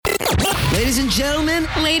Ladies and gentlemen.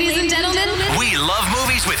 Ladies and gentlemen. We love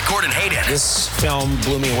movies with Gordon Hayden. This film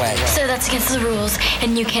blew me away. So that's against the rules,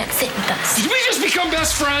 and you can't sit with us. Did we just become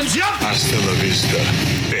best friends? Yep. Hasta la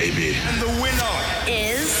vista, baby. And the winner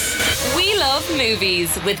is We Love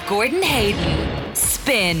Movies with Gordon Hayden.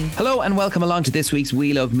 Spin. Hello and welcome along to this week's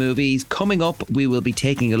We Love Movies. Coming up, we will be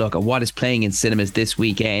taking a look at what is playing in cinemas this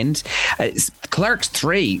weekend. Clerks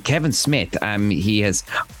 3, Kevin Smith, he has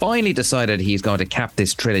finally decided he's going to cap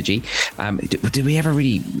this trilogy. Did we ever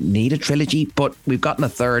really need a trilogy? But we've gotten a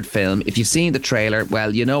third film. If you've seen the trailer,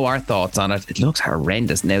 well, you know our thoughts on it. It looks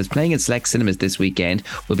horrendous. Now, it's playing in select cinemas this weekend.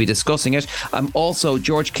 We'll be discussing it. Also,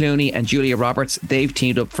 George Clooney and Julia Roberts, they've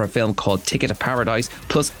teamed up for a film called Ticket to Paradise,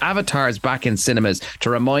 plus Avatar's back in cinemas to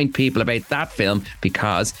remind people about that film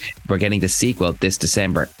because we're getting the sequel this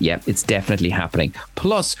December. Yeah, it's definitely happening.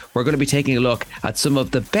 Plus, we're going to be taking a look at some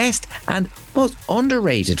of the best and most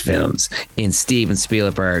underrated films in Steven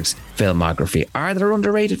Spielberg's filmography. Are there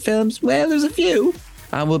underrated films? Well, there's a few.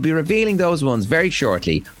 And we'll be revealing those ones very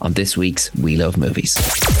shortly on this week's We Love Movies.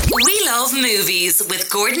 We Love Movies with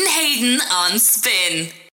Gordon Hayden on Spin.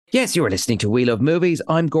 Yes, you are listening to We Love Movies.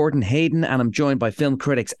 I'm Gordon Hayden and I'm joined by film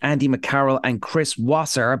critics Andy McCarroll and Chris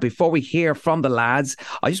Wasser. Before we hear from the lads,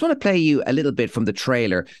 I just want to play you a little bit from the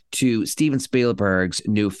trailer to Steven Spielberg's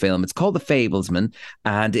new film. It's called The Fablesman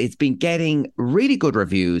and it's been getting really good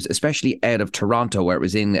reviews, especially out of Toronto where it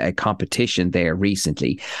was in a competition there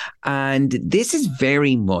recently. And this is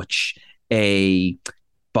very much a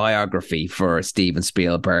biography for Steven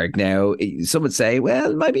Spielberg. Now, some would say,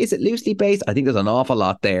 well, maybe is it loosely based? I think there's an awful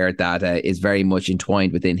lot there that is very much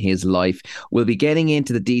entwined within his life. We'll be getting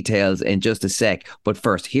into the details in just a sec, but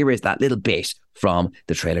first, here is that little bit from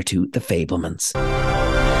the trailer to The Fabelmans.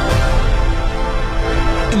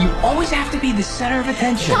 You always have to be the center of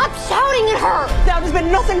attention. Stop shouting at her! That has been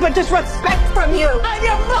nothing but disrespect from you. I'm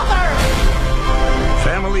your mother!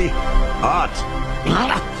 Family art.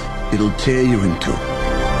 It'll tear you in two.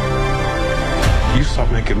 You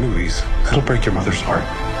stop making movies, it'll break your mother's heart.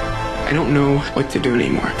 I don't know what to do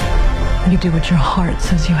anymore. You do what your heart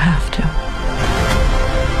says you have to.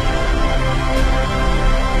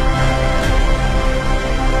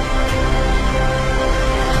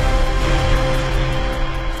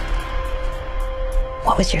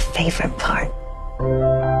 What was your favorite part?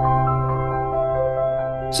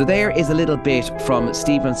 So there is a little bit from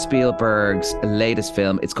Steven Spielberg's latest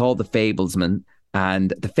film. It's called The Fablesman.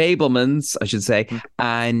 And The Fabelmans, I should say.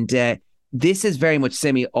 And this is very much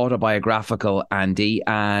semi-autobiographical, Andy.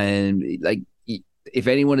 And like, if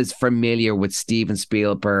anyone is familiar with Steven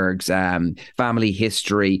Spielberg's family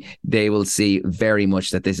history, they will see very much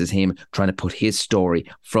that this is him trying to put his story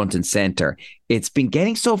front and center. It's been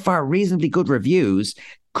getting so far reasonably good reviews.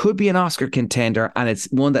 Could be an Oscar contender. And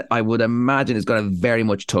it's one that I would imagine is going to very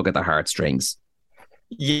much tug at the heartstrings.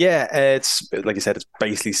 Yeah, it's like you said, it's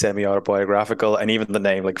basically semi-autobiographical, and even the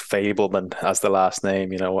name, like Fableman, as the last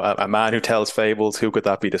name, you know, a man who tells fables, who could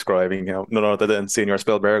that be describing? You know, none other than Senor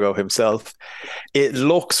Spielbergo himself. It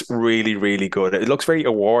looks really, really good. It looks very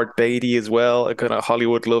award-baity as well. Kind of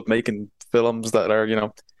Hollywood love making films that are, you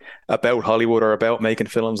know, about Hollywood or about making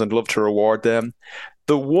films and love to reward them.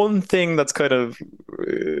 The one thing that's kind of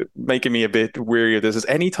making me a bit weary of this is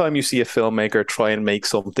anytime you see a filmmaker try and make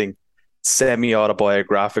something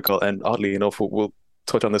semi-autobiographical, and oddly enough we'll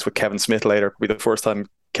touch on this with Kevin Smith later. It'll be the first time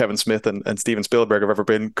Kevin Smith and Steven Spielberg have ever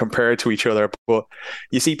been compared to each other, but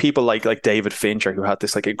you see people like David Fincher, who had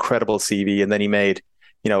this like incredible CV, and then he made,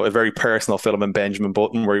 you know, a very personal film in Benjamin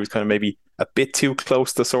Button where he was kind of maybe a bit too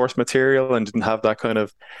close to source material and didn't have that kind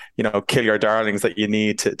of, you know, kill your darlings that you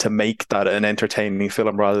need to make that an entertaining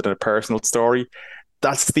film rather than a personal story.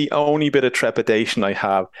 That's the only bit of trepidation I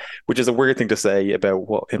have, which is a weird thing to say about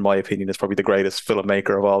what, in my opinion, is probably the greatest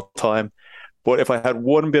filmmaker of all time. But if I had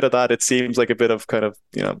one bit of that, it seems like a bit of kind of,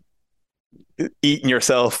 you know, eating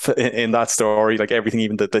yourself in that story, like everything,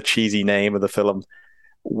 even the cheesy name of the film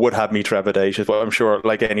would have me trepidatious. But I'm sure,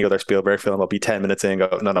 like any other Spielberg film, I'll be 10 minutes in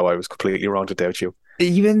and go, no, I was completely wrong to doubt you.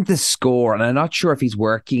 Even the score, and I'm not sure if he's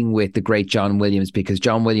working with the great John Williams, because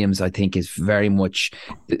John Williams, I think, is very much,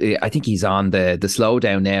 I think he's on the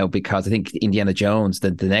slowdown now, because I think Indiana Jones,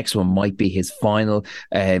 the next one, might be his final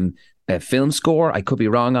film score. I could be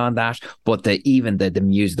wrong on that, but even the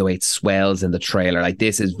music, the way it swells in the trailer, like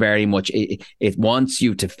this is very much, it wants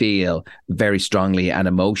you to feel very strongly and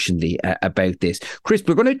emotionally about this. Chris,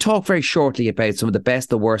 we're going to talk very shortly about some of the best,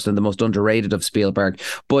 the worst, and the most underrated of Spielberg,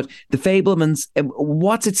 but The Fabelmans,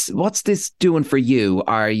 what's this doing for you?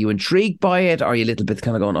 Are you intrigued by it? Are you a little bit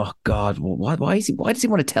kind of going, oh God, why does he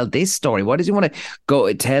want to tell this story? Why does he want to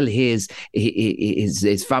go tell his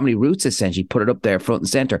family roots, essentially, put it up there front and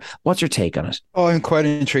center? What's What's your take on it? Oh, I'm quite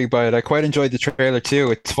intrigued by it. I quite enjoyed the trailer too.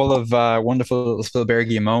 It's full of wonderful little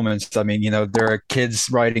Spielbergian moments. I mean, there are kids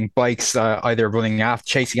riding bikes, either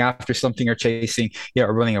chasing after something, or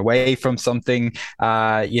or running away from something.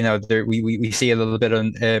 We see a little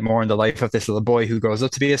bit more in the life of this little boy who grows up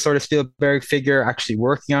to be a sort of Spielberg figure, actually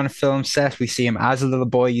working on a film set. We see him as a little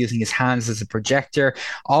boy using his hands as a projector.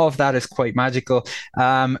 All of that is quite magical.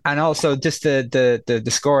 And also just the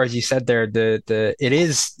score, as you said there,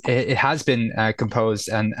 it has been composed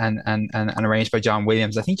and arranged by John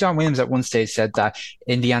Williams. I think John Williams at one stage said that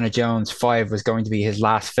Indiana Jones 5 was going to be his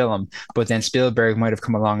last film, but then Spielberg might have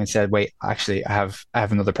come along and said, "Wait, actually, I have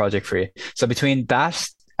another project for you." So between that.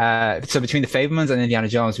 Between The Fabelmans and Indiana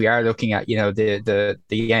Jones, we are looking at,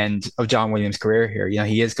 the end of John Williams' career here.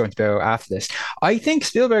 He is going to go after this. I think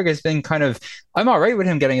Spielberg has been I'm all right with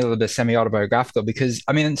him getting a little bit semi-autobiographical, because,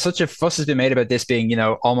 I mean, such a fuss has been made about this being,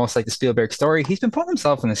 almost like the Spielberg story. He's been putting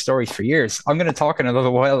himself in the stories for years. I'm going to talk in a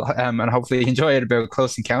little while and hopefully enjoy it about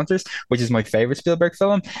Close Encounters, which is my favorite Spielberg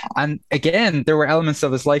film. And again, there were elements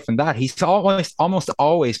of his life in that. He's almost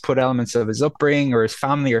always put elements of his upbringing or his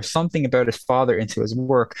family or something about his father into his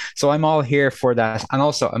work. So I'm all here for that. And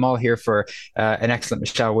also I'm all here for an excellent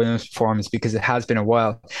Michelle Williams performance, because it has been a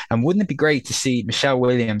while. And wouldn't it be great to see Michelle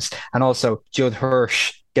Williams and also Judd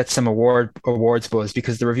Hirsch get some awards buzz,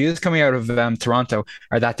 because the reviews coming out of Toronto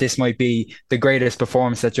are that this might be the greatest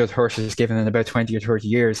performance that Judd Hirsch has given in about 20 or 30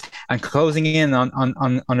 years. And closing in on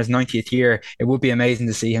his 90th year, it would be amazing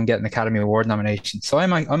to see him get an Academy Award nomination. So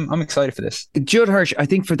I'm excited for this. Judd Hirsch, I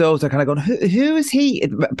think for those that are kind of going, who is he?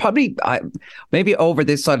 Probably, maybe over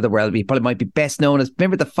this side of the world, he probably might be best known as,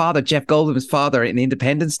 remember the father, Jeff Goldblum's father in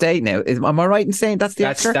Independence Day? Now, am I right in saying that's the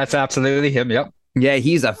actor? That's absolutely him, yep. Yeah,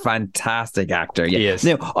 he's a fantastic actor. Yeah. He is.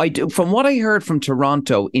 Now, from what I heard from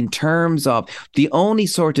Toronto, in terms of the only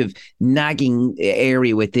sort of nagging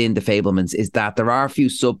area within The Fabelmans is that there are a few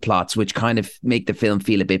subplots which kind of make the film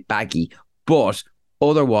feel a bit baggy, but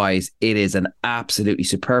otherwise it is an absolutely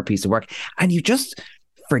superb piece of work. And you just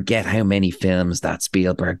forget how many films that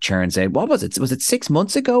Spielberg churns out. What was it? Was it 6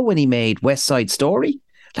 months ago when he made West Side Story?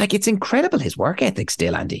 It's incredible, his work ethic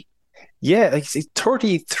still, Andy. Yeah,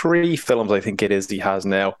 33 films, I think it is, he has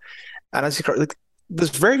now. And as you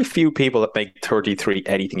there's very few people that make 33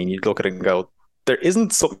 anything, and you look at it and go, there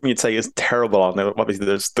isn't something you'd say is terrible on it. Obviously,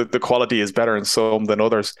 the quality is better in some than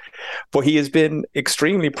others. But he has been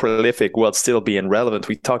extremely prolific while still being relevant.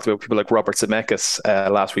 We talked about people like Robert Zemeckis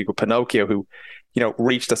last week with Pinocchio, who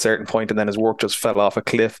reached a certain point and then his work just fell off a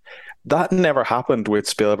cliff. That never happened with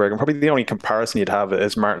Spielberg. And probably the only comparison you'd have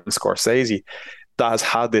is Martin Scorsese, that has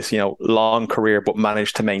had this, long career, but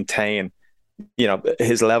managed to maintain,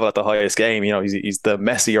 his level at the highest game. He's the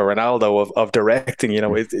Messi or Ronaldo of directing.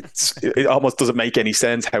 It almost doesn't make any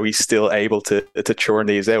sense how he's still able to churn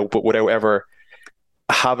these out, but without ever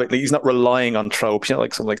having. He's not relying on tropes.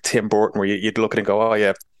 Like something like Tim Burton, where you'd look at it and go, oh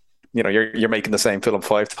yeah, you're making the same film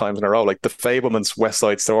 5 times in a row. Like The Fabelmans, West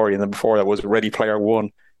Side Story, and then before that was Ready Player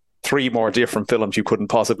One. 3 more different films you couldn't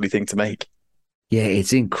possibly think to make. Yeah,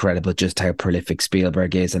 it's incredible just how prolific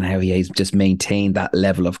Spielberg is and how he has just maintained that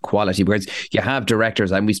level of quality. Whereas you have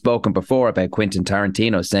directors, and we've spoken before about Quentin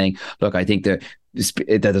Tarantino saying, look, I think that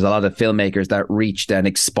there's a lot of filmmakers that reached an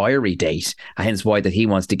expiry date, hence why that he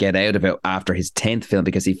wants to get out of it after his 10th film,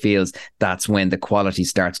 because he feels that's when the quality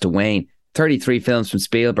starts to wane. 33 films from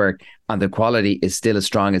Spielberg, and the quality is still as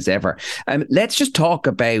strong as ever. Let's just talk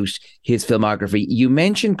about his filmography. You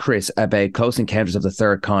mentioned, Chris, about Close Encounters of the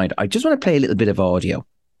Third Kind. I just want to play a little bit of audio,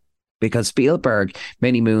 because Spielberg,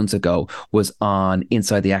 many moons ago, was on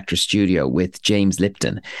Inside the Actors Studio with James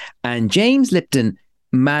Lipton. And James Lipton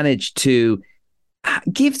managed to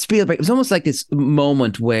give Spielberg, it was almost like this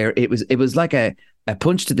moment where it was like a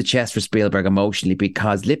punch to the chest for Spielberg emotionally,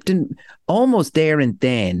 because Lipton almost there and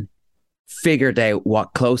then figured out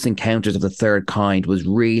what Close Encounters of the Third Kind was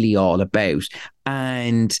really all about.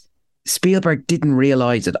 And Spielberg didn't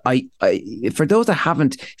realize it. I for those that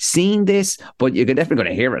haven't seen this, but you're definitely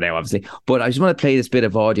going to hear it now, obviously, but I just want to play this bit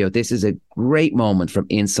of audio. This is a great moment from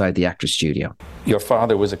Inside the Actors Studio. Your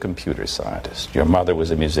father was a computer scientist. Your mother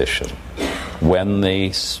was a musician. When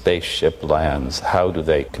the spaceship lands, how do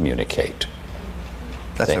they communicate?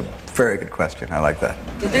 That's a very good question. I like that.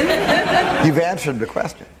 You've answered the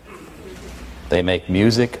question. They make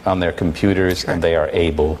music on their computers, and they are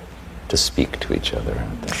able to speak to each other.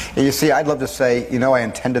 You see, I'd love to say, I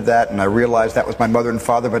intended that, and I realized that was my mother and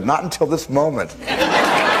father, but not until this moment.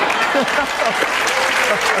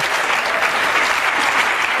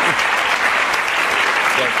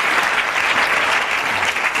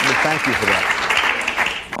 Thank you for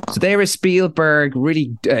that. So there is Spielberg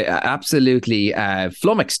really absolutely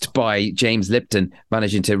flummoxed by James Lipton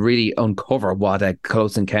managing to really uncover what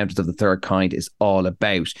Close Encounters of the Third Kind is all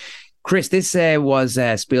about. Chris, this was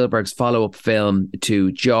Spielberg's follow-up film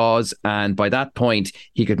to Jaws, and by that point,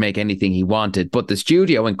 he could make anything he wanted. But the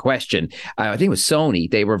studio in question, I think it was Sony,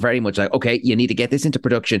 they were very much like, okay, you need to get this into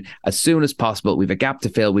production as soon as possible. We've a gap to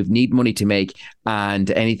fill. We need money to make, and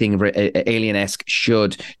anything Alien-esque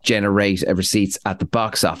should generate receipts at the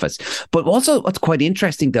box office. But also what's quite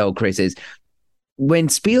interesting, though, Chris, is when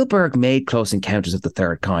Spielberg made Close Encounters of the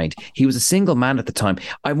Third Kind, he was a single man at the time.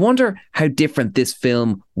 I wonder how different this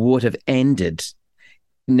film would have ended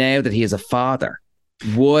now that he is a father.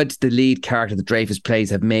 Would the lead character that Dreyfuss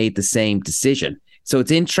plays have made the same decision? So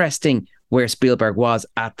it's interesting where Spielberg was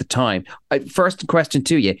at the time. First question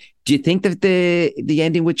to you, do you think that the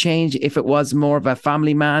ending would change if it was more of a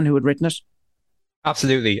family man who had written it?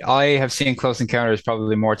 Absolutely. I have seen Close Encounters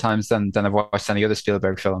probably more times than I've watched any other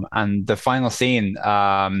Spielberg film. And the final scene,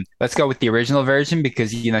 let's go with the original version,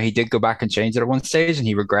 because, you know, he did go back and change it at one stage, and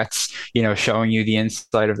he regrets, you know, showing you the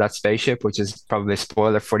inside of that spaceship, which is probably a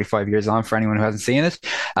spoiler 45 years on for anyone who hasn't seen it.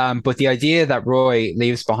 But the idea that Roy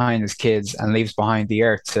leaves behind his kids and leaves behind the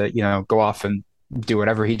Earth to, you know, go off and do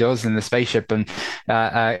whatever he does in the spaceship and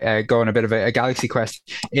go on a bit of a galaxy quest.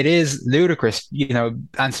 It is ludicrous, you know,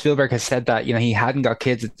 and Spielberg has said that, you know, he hadn't got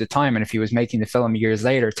kids at the time, and if he was making the film years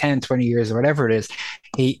later, 10, 20 years or whatever it is,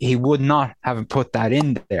 he would not have put that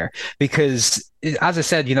in there, because as I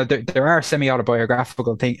said, you know, there are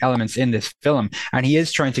semi-autobiographical elements in this film, and he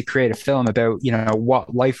is trying to create a film about, you know,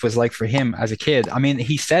 what life was like for him as a kid. I mean,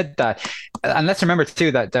 he said that, and let's remember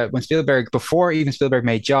too that when Spielberg, before even Spielberg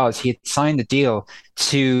made Jaws, he had signed a deal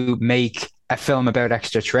to make a film about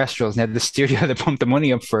extraterrestrials. Now, the studio that pumped the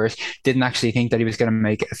money up first didn't actually think that he was going to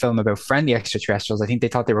make a film about friendly extraterrestrials. I think they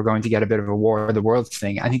thought they were going to get a bit of a War of the Worlds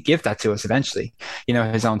thing, and he'd give that to us eventually, you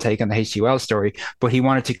know, his own take on the H.G. Wells story. But he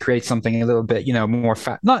wanted to create something a little bit, you know, more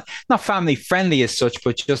not family friendly as such,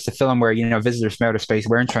 but just a film where, you know, visitors from outer space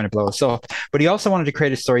weren't trying to blow us up. But he also wanted to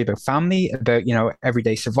create a story about family, about, you know,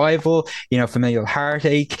 everyday survival, you know, familial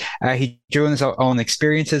heartache. He drew on his own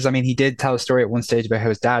experiences. I mean, he did tell a story at one stage about how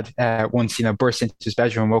his dad once, you know, burst into his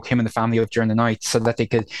bedroom and woke him and the family up during the night so that they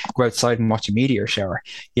could go outside and watch a meteor shower,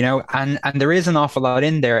 you know, and there is an awful lot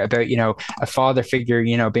in there about, you know, a father figure,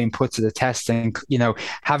 you know, being put to the test and, you know,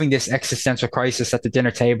 having this existential crisis at the dinner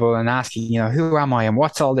table and asking, you know, who am I and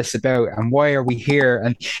what's all this about and why are we here?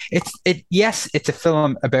 And yes, it's a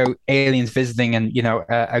film about aliens visiting and, you know,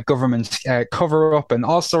 a government cover up and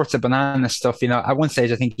all sorts of banana stuff. You know, at one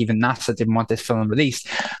stage, I think even NASA didn't want this film released,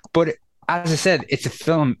 but as I said, it's a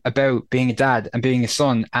film about being a dad and being a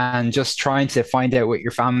son and just trying to find out what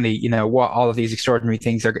your family, you know, what all of these extraordinary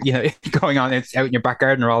things are, you know, going on out in your back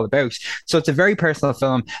garden are all about. So it's a very personal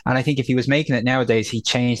film. And I think if he was making it nowadays, he'd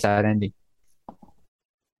change that ending.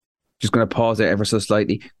 Just going to pause there ever so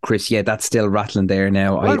slightly. Chris, yeah, that's still rattling there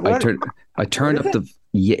now. I turned up the...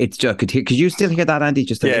 Yeah, it's just, could you still hear that, Andy?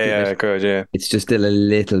 Just good, yeah. It's just still a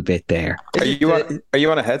little bit there. Are you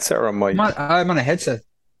on a headset or a mic? I'm on a headset.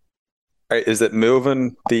 Is it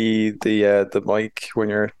moving the mic when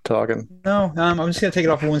you're talking? No, I'm just gonna take it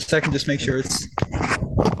off for 1 second, just make sure it's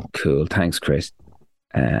cool. Thanks, Chris.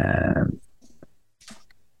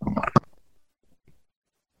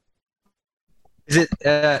 Is it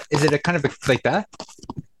a kind of like that?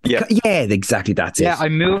 Yeah, exactly. That's it. Yeah, I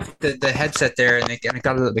moved the headset there, and it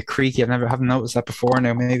got a little bit creaky. Haven't noticed that before.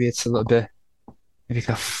 Now maybe it's a little bit. Maybe it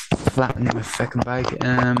got flattened in my fucking bag.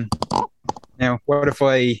 Now what if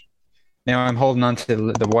I? Now I'm holding on to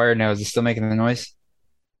the wire. Now is it still making the noise?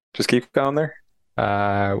 Just keep going there.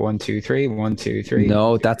 1, 2, 3. 1, 2, 3.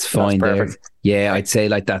 No, that's fine. That's there. Yeah, I'd say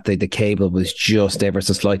like that. The cable was just ever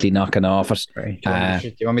so slightly knocking off it. Right.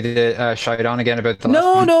 Do you want me to shout it on again about the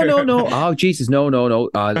No. Oh Jesus, no.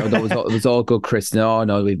 It was all good, Chris. No.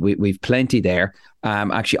 We've plenty there.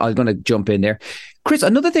 Actually, I'm going to jump in there. Chris,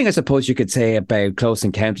 another thing I suppose you could say about Close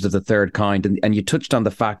Encounters of the Third Kind, and you touched on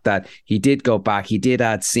the fact that he did go back, he did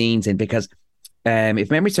add scenes in, because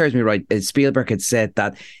if memory serves me right, Spielberg had said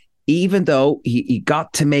that even though he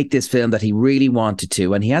got to make this film that he really wanted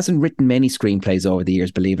to, and he hasn't written many screenplays over the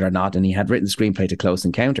years, believe it or not, and he had written the screenplay to Close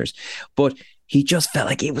Encounters, but he just felt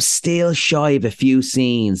like it was still shy of a few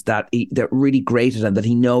scenes that really grated him, that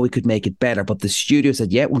he know he could make it better. But the studio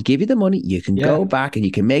said, yeah, we'll give you the money. You can go back and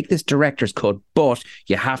you can make this director's cut, but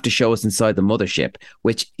you have to show us inside the mothership,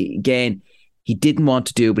 which again, he didn't want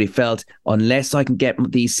to do, but he felt, unless I can get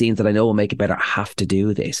these scenes that I know will make it better, I have to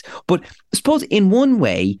do this. But I suppose in one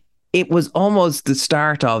way, it was almost the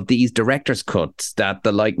start of these director's cuts that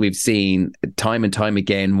we've seen time and time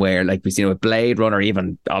again, where like we've seen with Blade Runner,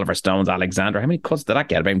 even Oliver Stone's Alexander. How many cuts did that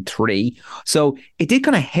get? About 3. So it did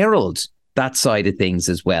kind of herald that side of things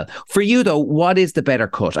as well. For you though, what is the better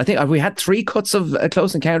cut? I think have we had 3 cuts of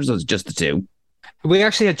Close Encounters, or was it just the 2? We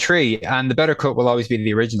actually had 3, and the better cut will always be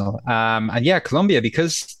the original. And yeah, Columbia,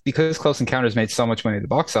 because Close Encounters made so much money at the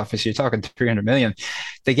box office, you're talking 300 million.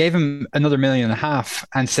 They gave him another 1.5 million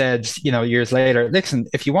and said, years later, listen,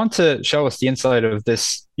 if you want to show us the inside of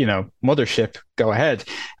this, mothership, go ahead.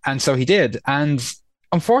 And so he did. And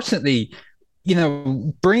unfortunately,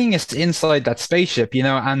 bringing us inside that spaceship,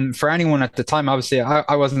 and for anyone at the time, obviously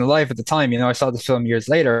I wasn't alive at the time, I saw the film years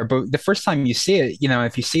later, but the first time you see it,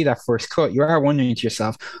 if you see that first cut, you are wondering to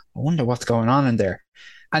yourself, I wonder what's going on in there.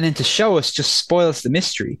 And then to show us just spoils the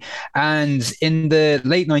mystery. And in the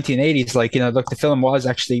late 1980s, the film was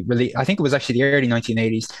actually released. I think it was actually the early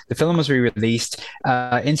 1980s. The film was re-released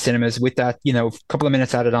in cinemas with that, couple of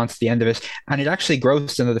minutes added on to the end of it. And it actually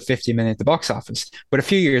grossed another 50 million at the box office. But a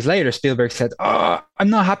few years later, Spielberg said, I'm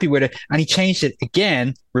not happy with it. And he changed it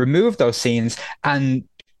again, removed those scenes, and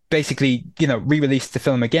basically, re-released the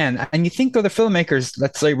film again. And you think other filmmakers,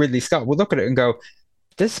 let's say Ridley Scott, would look at it and go,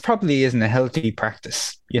 this probably isn't a healthy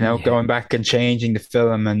practice, going back and changing the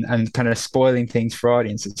film and kind of spoiling things for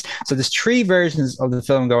audiences. So there's 3 versions of the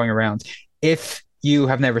film going around. If you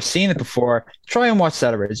have never seen it before, try and watch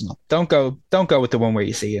that original. Don't go with the one where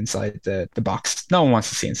you see inside the box. No one wants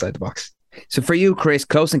to see inside the box. So for you, Chris,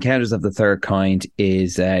 Close Encounters of the Third Kind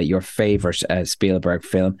is your favorite Spielberg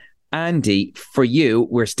film. Andy, for you,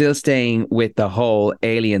 we're still staying with the whole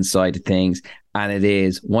alien side of things, and it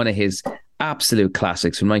is one of his absolute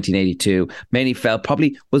classics from 1982. Many felt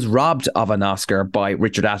probably was robbed of an Oscar by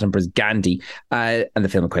Richard Attenborough's Gandhi. And the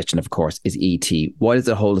film in question, of course, is E.T. Why does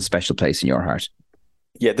it hold a special place in your heart?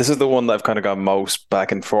 Yeah, this is the one that I've kind of gone most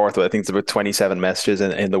back and forth with. I think it's about 27 messages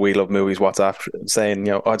in the We Love Movies WhatsApp saying,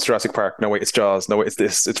 it's Jurassic Park. No, wait, it's Jaws. No, wait, it's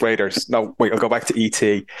this. It's Raiders. No, wait, I'll go back to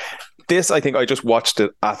E.T. This, I think I just watched it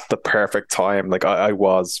at the perfect time. Like I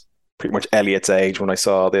was pretty much Elliot's age when I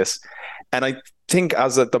saw this. And I think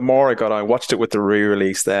the more I got on, I watched it with the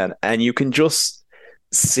re-release then, and you can just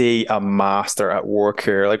see a master at work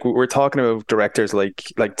here. Like we're talking about directors like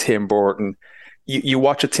Tim Burton. You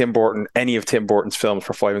watch any of Tim Burton's films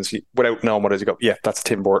for 5 minutes without knowing what it is. You go, yeah, that's a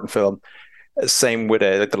Tim Burton film. Same with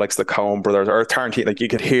the likes of the Coen brothers or Tarantino. Like you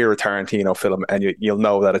could hear a Tarantino film and you'll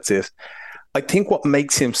know that it's it. I think what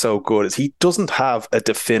makes him so good is he doesn't have a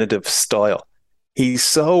definitive style. He's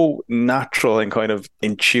so natural and kind of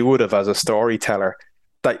intuitive as a storyteller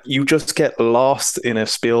that you just get lost in a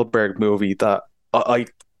Spielberg movie that I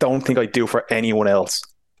don't think I do for anyone else.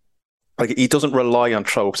 Like he doesn't rely on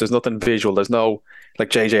tropes. There's nothing visual. There's no, like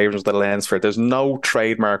J.J. Abrams, the lens for it. There's no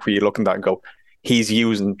trademark where you look at that and go, he's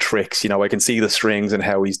using tricks. I can see the strings and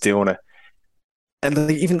how he's doing it.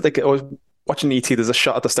 And even I was watching E.T., there's a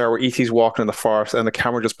shot at the start where E.T.'s walking in the forest and the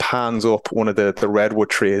camera just pans up one of the redwood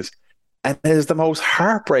trees. And it is the most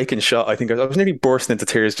heartbreaking shot, I think. I was nearly bursting into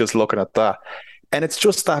tears just looking at that. And it's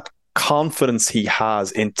just that confidence he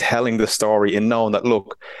has in telling the story, in knowing that,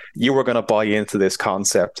 look, you were going to buy into this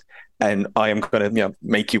concept and I am going to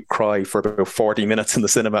make you cry for about 40 minutes in the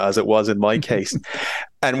cinema, as it was in my case.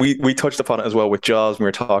 And we touched upon it as well with Jaws when we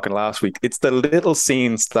were talking last week. It's the little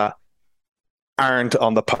scenes that aren't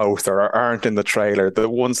on the poster or aren't in the trailer. The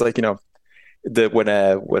ones like, when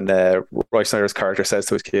Roy Schneider's character says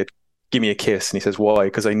to his kid, give me a kiss. And he says, why?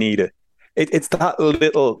 Because I need it. It's that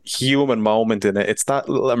little human moment in it. It's that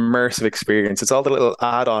little immersive experience. It's all the little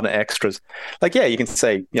add-on extras. Like, yeah, you can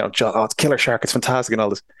say, it's Killer Shark. It's fantastic and all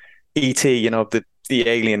this. E.T., the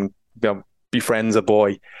alien befriends a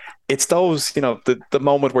boy. It's those, the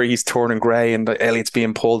moment where he's turning grey and Elliot's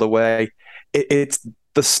being pulled away. It's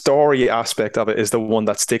the story aspect of it is the one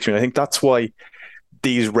that sticks to me. I think that's why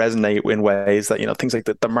these resonate in ways that, things like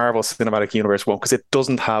the Marvel Cinematic Universe won't, because it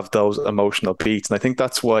doesn't have those emotional beats. And I think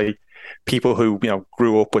that's why people who,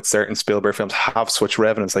 grew up with certain Spielberg films have such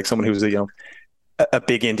resonance. Like someone who's, a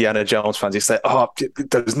big Indiana Jones fan, you say, oh,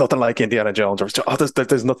 there's nothing like Indiana Jones, or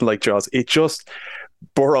there's nothing like Jaws. It just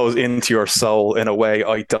burrows into your soul in a way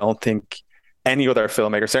I don't think any other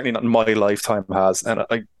filmmaker, certainly not in my lifetime, has. And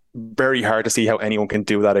very hard to see how anyone can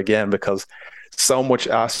do that again, because so much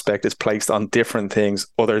aspect is placed on different things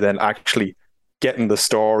other than actually getting the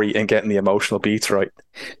story and getting the emotional beats right.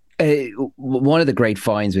 One of the great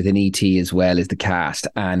finds within E.T. as well is the cast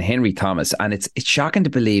and Henry Thomas. And it's shocking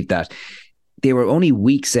to believe that they were only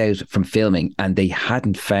weeks out from filming and they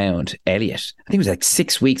hadn't found Elliot. I think it was like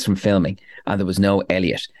 6 weeks from filming and there was no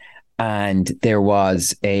Elliot. And there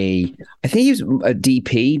was I think he was a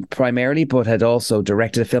DP primarily, but had also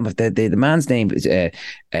directed a film. The man's name is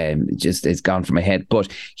just is gone from my head.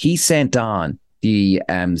 But he sent on the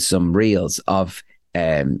some reels of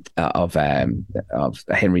Henry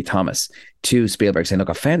Thomas to Spielberg, saying, "Look,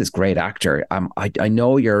 I found this great actor. I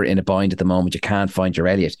know you're in a bind at the moment. You can't find your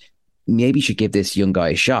Elliot. Maybe you should give this young guy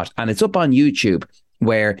a shot." And it's up on YouTube,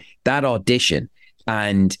 where that audition,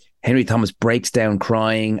 and Henry Thomas breaks down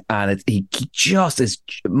crying, and he just is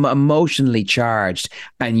emotionally charged.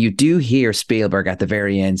 And you do hear Spielberg at the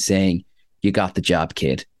very end saying, "You got the job,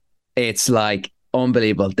 kid." It's like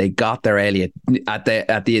unbelievable. They got their Elliot at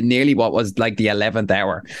the nearly what was like the 11th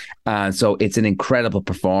hour. So it's an incredible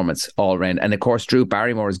performance all around. And of course, Drew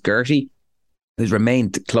Barrymore is Gertie, who's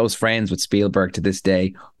remained close friends with Spielberg to this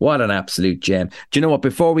day. What an absolute gem. Do you know what?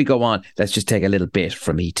 Before we go on, let's just take a little bit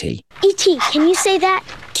from E.T. E.T., can you say that?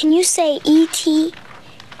 Can you say E.T.?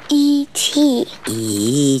 E.T.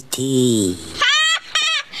 E.T.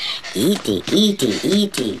 E.T.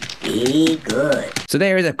 E.T. Be good. So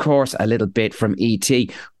there is, of course, a little bit from E.T.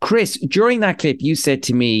 Chris, during that clip, you said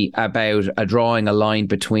to me about drawing a line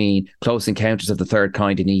between Close Encounters of the Third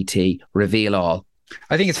Kind and E.T. Reveal all.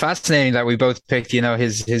 I think it's fascinating that we both picked,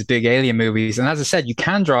 his big alien movies. And as I said, you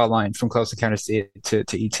can draw a line from Close Encounters to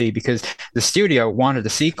E.T. because the studio wanted a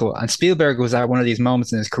sequel. And Spielberg was at one of these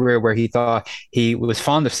moments in his career where he thought he was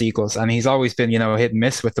fond of sequels. And he's always been, hit and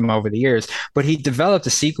miss with them over the years. But he developed a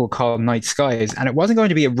sequel called Night Skies. And it wasn't going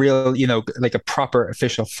to be a real, like a proper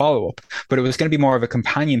official follow-up, but it was going to be more of a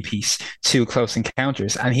companion piece to Close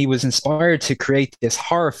Encounters. And he was inspired to create this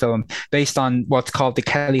horror film based on what's called the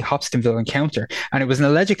Kelly Hopkinsville Encounter. And it was an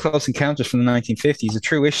alleged Close Encounters from the 1950s, a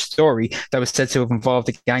true-ish story that was said to have involved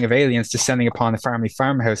a gang of aliens descending upon a family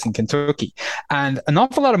farmhouse in Kentucky. And an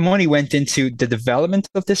awful lot of money went into the development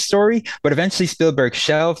of this story, but eventually Spielberg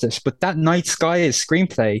shelved it. But that Night Skies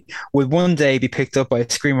screenplay would one day be picked up by a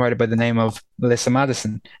screenwriter by the name of Melissa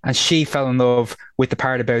Madison, and she fell in love with the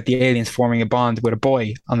part about the aliens forming a bond with a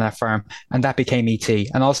boy on that farm, and that became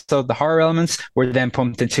E.T. And also the horror elements were then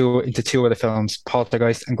pumped into two other films,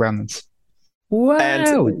 Poltergeist and Gremlins. Wow.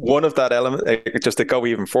 And one of that element, just to go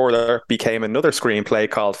even further, became another screenplay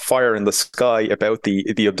called Fire in the Sky about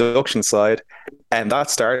the abduction side. And that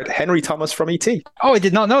starred Henry Thomas from E.T. Oh, I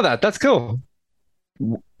did not know that. That's cool.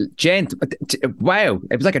 Gent, wow,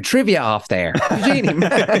 it was like a trivia off there.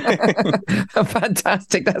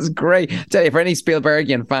 Fantastic, that's great. Tell you, for any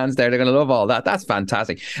Spielbergian fans there, they're going to love all that. That's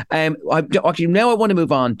fantastic. Actually, now I want to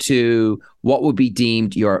move on to what would be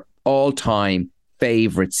deemed your all-time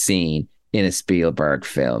favorite scene in a Spielberg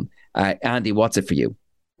film. Andy, what's it for you?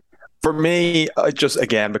 For me, just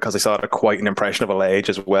again, because I saw it at quite an impressionable age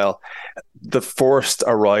as well, the first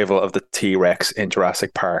arrival of the T-Rex in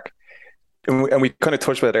Jurassic Park. And we kind of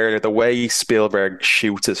touched about it earlier, the way Spielberg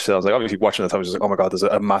shoots his films. Like obviously watching it, I was just like, oh my God, there's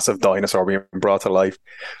a massive dinosaur being brought to life.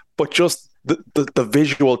 But just the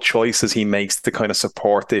visual choices he makes to kind of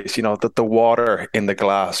support this, the water in the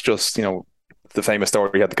glass, just, the famous story,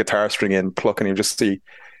 he had the guitar string in, plucking, you just see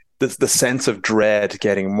the sense of dread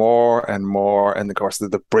getting more and more. And of course,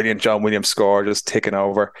 the brilliant John Williams score just taking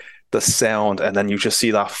over the sound. And then you just see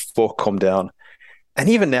that foot come down. And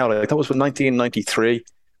even now, like that was from 1993.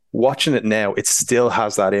 Watching it now, it still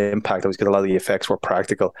has that impact. I was getting a lot of the effects were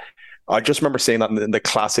practical. I just remember seeing that in the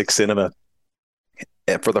classic cinema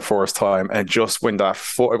for the first time. And just when that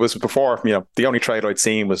foot, it was before, the only trailer I'd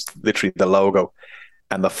seen was literally the logo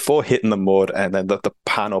and the foot hitting the mud and then the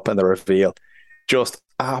pan up and the reveal. Just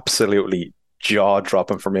absolutely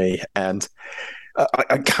jaw-dropping for me. And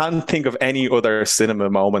I can't think of any other cinema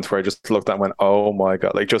moment where I just looked at and went, oh my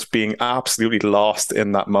God, like just being absolutely lost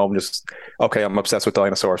in that moment. Just, okay, I'm obsessed with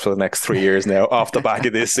dinosaurs for the next 3 years now off the back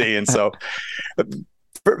of this scene. So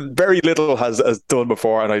very little has done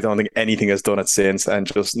before, and I don't think anything has done it since. And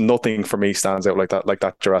just nothing for me stands out like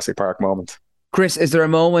that Jurassic Park moment. Chris, is there a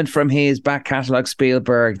moment from his back catalogue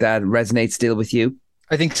Spielberg that resonates still with you?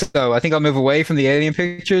 I think so. I think I'll move away from the alien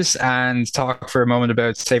pictures and talk for a moment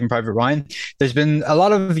about Saving Private Ryan. There's been a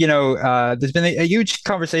lot of, there's been a huge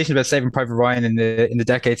conversation about Saving Private Ryan in the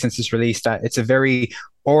decade since its release, that it's a very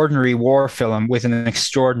ordinary war film with an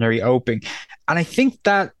extraordinary opening. And I think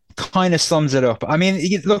that kind of sums it up. I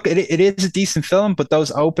mean, look, it is a decent film, but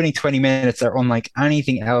those opening 20 minutes are unlike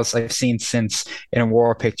anything else I've seen since in a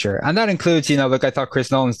war picture. And that includes, look, I thought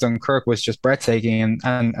Chris Nolan's Dunkirk was just breathtaking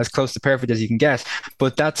and as close to perfect as you can get.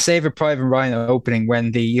 But that Saving Private Ryan opening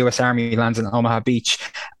when the US Army lands in Omaha Beach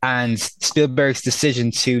And Spielberg's decision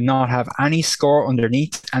to not have any score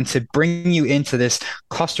underneath and to bring you into this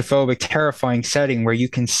claustrophobic, terrifying setting where you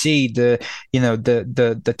can see the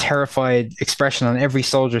terrified expression on every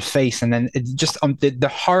soldier's face, and then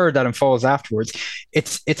the horror that unfolds afterwards.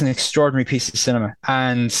 It's an extraordinary piece of cinema.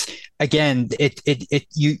 And again,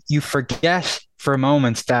 you forget for a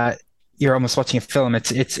moment that you're almost watching a film.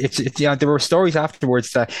 It's there were stories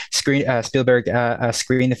afterwards that Spielberg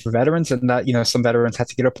screened it for veterans, and that some veterans had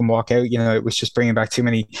to get up and walk out. It was just bringing back too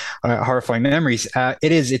many horrifying memories.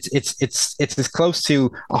 It's as close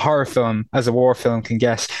to a horror film as a war film can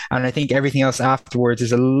get, and I think everything else afterwards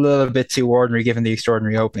is a little bit too ordinary given the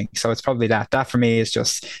extraordinary opening. So it's probably that for me is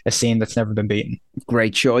just a scene that's never been beaten.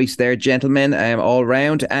 Great choice there, gentlemen. All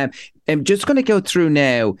round. I'm just going to go through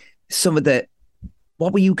now some of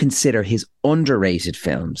what would you consider his underrated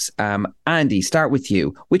films? Andy, start with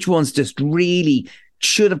you. Which ones just really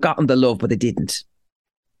should have gotten the love, but they didn't?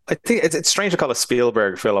 I think it's strange to call a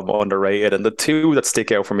Spielberg film underrated. And the two that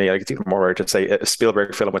stick out for me, it's even more rare to say a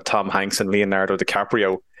Spielberg film with Tom Hanks and Leonardo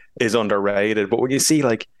DiCaprio is underrated. But when you see,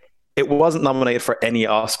 it wasn't nominated for any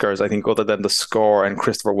Oscars, I think, other than the score and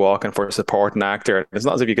Christopher Walken for supporting actor. It's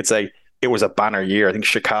not as if you could say it was a banner year. I think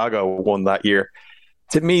Chicago won that year.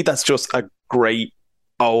 To me, that's just a great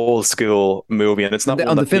old school movie, and it's not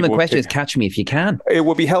on the film in question is Catch Me If You Can. It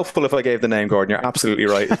would be helpful if I gave the name, Gordon. You're absolutely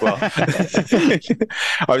right as well.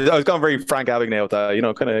 I was going very Frank Abagnale with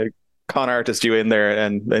that, kind of con artist you in there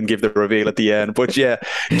and give the reveal at the end. But yeah,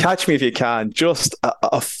 Catch Me If You Can, just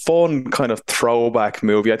a fun kind of throwback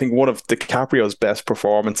movie. I think one of DiCaprio's best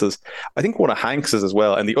performances. I think one of Hanks's as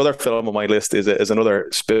well. And the other film on my list is another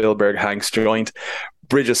Spielberg Hanks joint,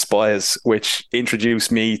 Bridge of Spies, which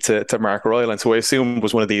introduced me to Mark Rylance, who I assume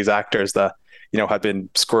was one of these actors that had been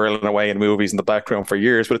squirreling away in movies in the background for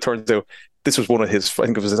years. But it turns out this was one of his, I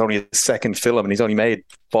think it was only his second film, and he's only made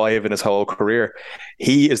 5 in his whole career.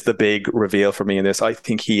 He is the big reveal for me in this. I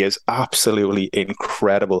think he is absolutely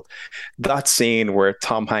incredible. That scene where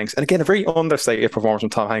Tom Hanks, and again, a very understated performance from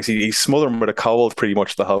Tom Hanks, he's smothering with a cold pretty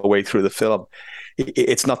much the whole way through the film.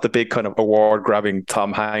 It's not the big kind of award-grabbing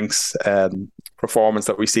Tom Hanks performance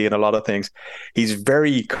that we see in a lot of things. He's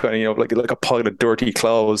very kind of, like a pile of dirty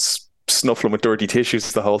clothes, snuffling with dirty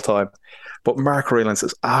tissues the whole time. But Mark Rylance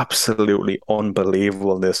is absolutely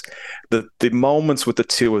unbelievable in this. The moments with the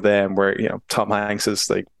two of them where, Tom Hanks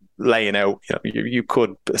is laying out, you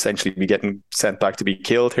could essentially be getting sent back to be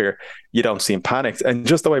killed here. You don't seem panicked. And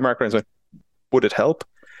just the way Mark Rylance went, would it help?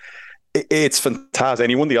 It's fantastic.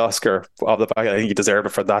 And he won the Oscar of the back. I think he deserved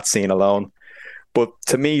it for that scene alone. But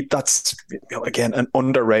to me, that's, again, an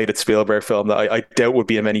underrated Spielberg film that I doubt would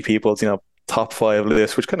be in many people's, top 5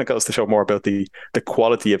 list, which kind of goes to show more about the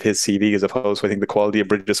quality of his CV as opposed to, I think, the quality of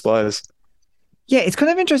Bridge of Spies. Yeah, it's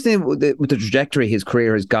kind of interesting with the trajectory his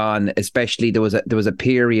career has gone. Especially there was a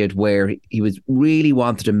period where he was really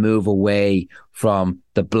wanted to move away from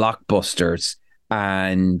the blockbusters,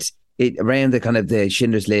 and around the kind of the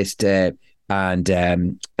Schindler's List and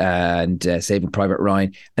Saving Private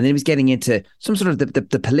Ryan, and then he was getting into some sort of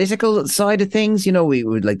the political side of things. We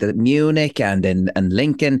would like the Munich and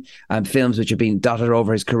Lincoln films, which have been dotted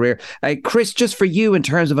over his career. Chris, just for you, in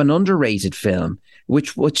terms of an underrated film,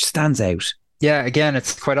 which stands out? Yeah, again,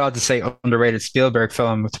 it's quite odd to say underrated Spielberg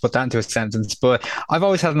film to put that into a sentence, but I've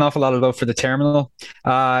always had an awful lot of love for The Terminal.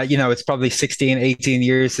 It's probably 16, 18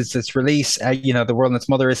 years since its release. The World and Its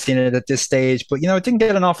Mother has seen it at this stage, but, it didn't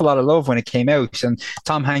get an awful lot of love when it came out. And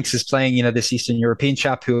Tom Hanks is playing, this Eastern European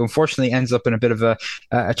chap who unfortunately ends up in a bit of a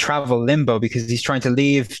travel limbo because he's trying to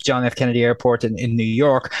leave John F. Kennedy Airport in New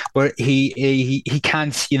York, but he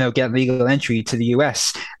can't, get legal entry to the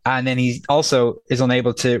US. And then he also is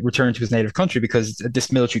unable to return to his native country because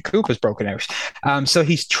this military coup has broken out. So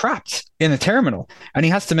he's trapped in a terminal, and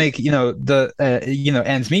he has to make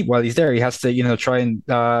ends meet while he's there. He has to try and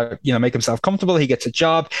make himself comfortable. He gets a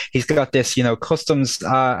job. He's got this customs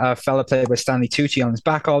fella played by Stanley Tucci on his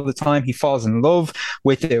back all the time. He falls in love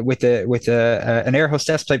with an air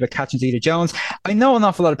hostess played by Catherine Zeta-Jones. I know an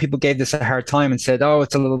awful lot of people gave this a hard time and said, oh,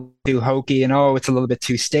 it's a little too hokey and oh, it's a little bit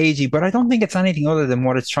too stagey, but I don't think it's anything other than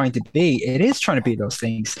what it's trying to be. It is trying to be those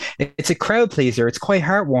things. It's a crowd pleaser. It's quite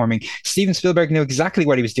heartwarming. Steven Spielberg knew exactly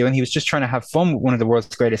what he was doing. He was just trying to have fun with one of the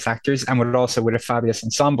world's greatest actors and with a fabulous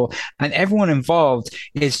ensemble. And everyone involved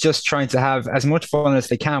is just trying to have as much fun as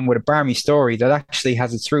they can with a barmy story that actually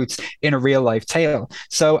has its roots in a real life tale.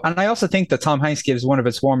 So, and I also think that Tom Hanks gives one of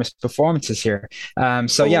his warmest performances here.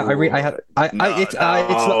 It's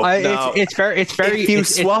very. If you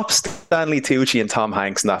swap Stanley Tucci and Tom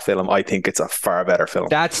Hanks in that film, I think it's a far better film.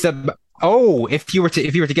 If you were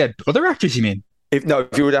to get other actors, you mean?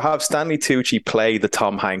 If you were to have Stanley Tucci play the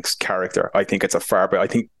Tom Hanks character, I think it's a far better. I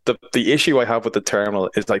think the issue I have with The Terminal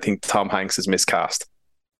is I think Tom Hanks is miscast,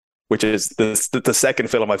 which is the second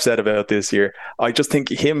film I've said about this year. I just think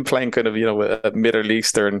him playing kind of, a Middle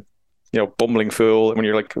Eastern, bumbling fool, when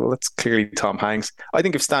you're like, well, that's clearly Tom Hanks. I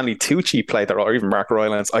think if Stanley Tucci played that, or even Mark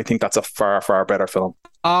Rylance, I think that's a far, far better film.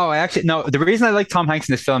 Oh, no. The reason I like Tom Hanks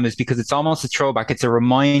in this film is because it's almost a throwback. It's a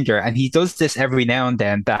reminder, and he does this every now and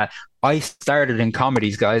then, that I started in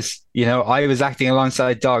comedies, guys. I was acting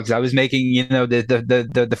alongside dogs. I was making,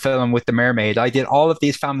 the film with the mermaid. I did all of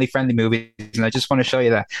these family-friendly movies, and I just want to show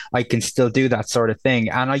you that I can still do that sort of thing.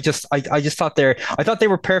 And I just thought they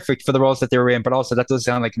were perfect for the roles that they were in, but also that does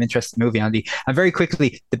sound like an interesting movie, Andy. And very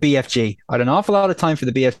quickly, the BFG. I had an awful lot of time for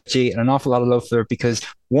the BFG and an awful lot of love for it because,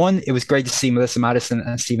 one, it was great to see Melissa Madison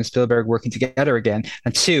and Steven Spielberg working together again.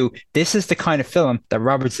 And two, this is the kind of film that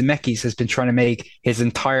Robert Zemeckis has been trying to make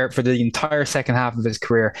for the entire second half of his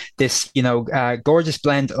career. This, gorgeous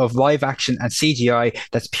blend of live action and CGI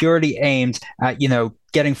that's purely aimed at,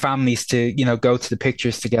 getting families to, go to the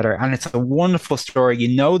pictures together. And it's a wonderful story.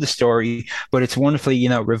 The story, but it's wonderfully,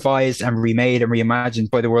 revised and remade and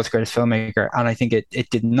reimagined by the world's greatest filmmaker. And I think it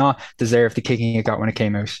did not deserve the kicking it got when it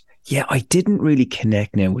came out. Yeah, I didn't really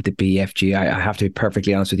connect now with the BFG. I have to be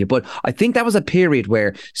perfectly honest with you. But I think that was a period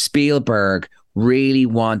where Spielberg really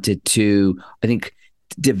wanted to, I think,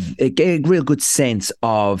 get a real good sense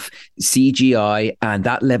of CGI and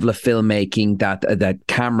that level of filmmaking that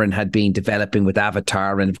Cameron had been developing with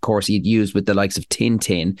Avatar, and of course he'd used with the likes of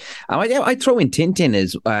Tintin. I'd throw in Tintin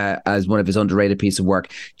as one of his underrated pieces of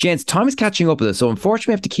work. Gents, time is catching up with us, so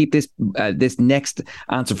unfortunately we have to keep this next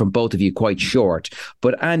answer from both of you quite short.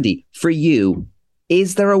 But Andy, for you,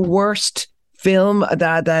 is there a worst film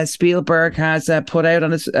that Spielberg has put out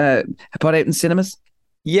in cinemas?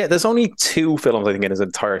 Yeah, there's only two films, I think, in his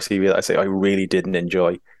entire CV that I say I really didn't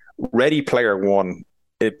enjoy. Ready Player One,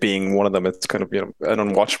 it being one of them. It's kind of, an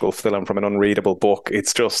unwatchable film from an unreadable book.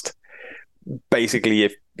 It's just basically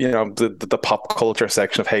if, the pop culture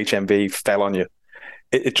section of HMV fell on you.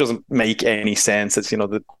 It doesn't make any sense. It's,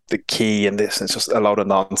 the key in this. It's just a load of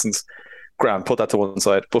nonsense. Grant, put that to one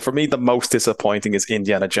side. But for me, the most disappointing is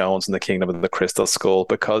Indiana Jones and the Kingdom of the Crystal Skull,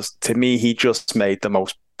 because to me, he just made the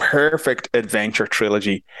most perfect adventure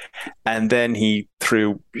trilogy, and then he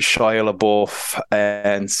threw Shia LaBeouf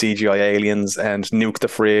and CGI aliens and Nuke the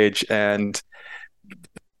Fridge and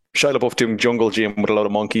Shia LaBeouf doing Jungle Gym with a load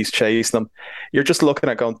of monkeys chasing them. You're just looking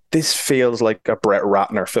at going, this feels like a Brett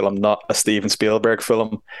Ratner film, not a Steven Spielberg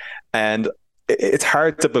film. And it's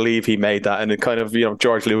hard to believe he made that. And it kind of,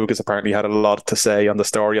 George Lucas apparently had a lot to say on the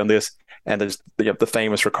story on this. And there's the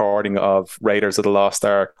famous recording of Raiders of the Lost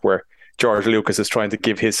Ark where George Lucas is trying to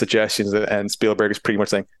give his suggestions and Spielberg is pretty much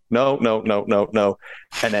saying, no,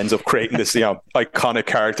 and ends up creating this, iconic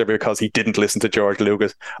character because he didn't listen to George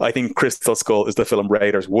Lucas. I think Crystal Skull is the film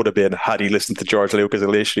Raiders would have been had he listened to George Lucas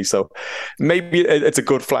initially. So maybe it's a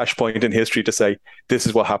good flashpoint in history to say, this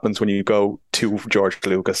is what happens when you go to George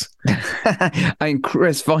Lucas. And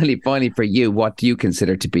Chris, finally for you, what do you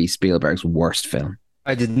consider to be Spielberg's worst film?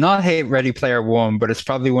 I did not hate Ready Player One, but it's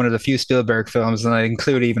probably one of the few Spielberg films, and I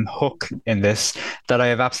include even Hook in this, that I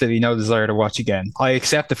have absolutely no desire to watch again. I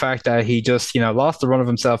accept the fact that he just, lost the run of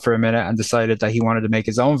himself for a minute and decided that he wanted to make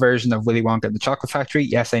his own version of Willy Wonka and the Chocolate Factory.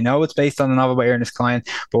 Yes, I know it's based on a novel by Ernest Cline,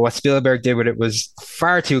 but what Spielberg did with it was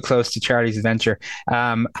far too close to Charlie's Adventure.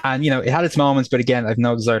 And, it had its moments, but again, I've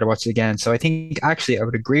no desire to watch it again. So I think actually I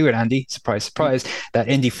would agree with Andy, surprise, surprise, that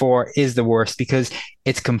Indy 4 is the worst because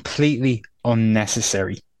it's completely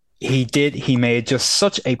unnecessary. He made just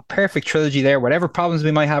such a perfect trilogy there. Whatever problems we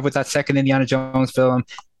might have with that second Indiana Jones film,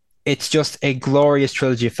 it's just a glorious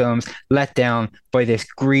trilogy of films let down by this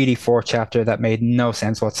greedy fourth chapter that made no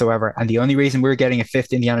sense whatsoever. And the only reason we're getting a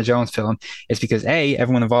fifth Indiana Jones film is because A,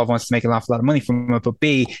 everyone involved wants to make an awful lot of money from it, but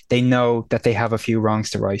B, they know that they have a few wrongs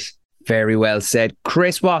to right. Very well said.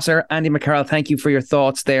 Chris Wasser, Andy McCarroll, thank you for your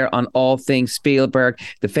thoughts there on all things Spielberg.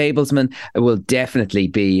 The Fablesman will definitely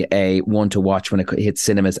be a one to watch when it hits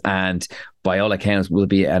cinemas, and by all accounts will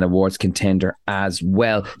be an awards contender as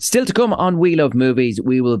well. Still to come on We Love Movies,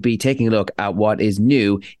 we will be taking a look at what is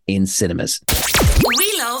new in cinemas.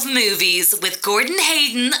 We Love Movies with Gordon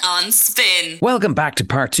Hayden on Spin. Welcome back to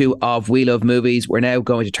part 2 of We Love Movies. We're now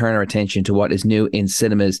going to turn our attention to what is new in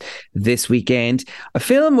cinemas this weekend. A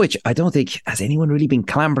film which I don't think has anyone really been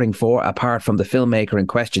clambering for apart from the filmmaker in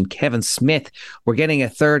question, Kevin Smith. We're getting a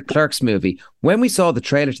third Clerks movie. When we saw the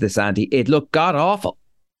trailer to this, Andy, it looked god-awful.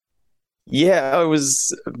 Yeah, I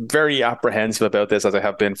was very apprehensive about this, as I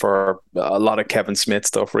have been for a lot of Kevin Smith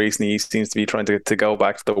stuff recently. He seems to be trying to go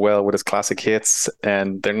back to the well with his classic hits,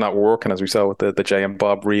 and they're not working, as we saw with the Jay and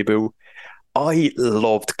Bob reboot. I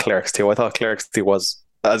loved Clerks 2. I thought Clerks 2 was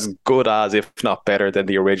as good as, if not better than,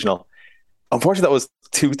 the original. Unfortunately, that was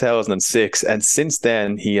 2006, and since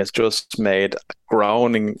then he has just made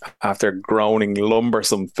groaning after groaning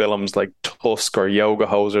lumbersome films like Tusk or Yoga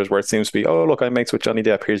Hosers, where it seems to be, oh look, I'm mates with Johnny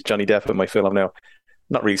Depp, here's Johnny Depp in my film now.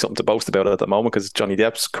 Not really something to boast about at the moment, because Johnny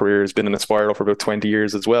Depp's career has been in a spiral for about 20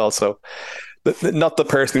 years as well, so not the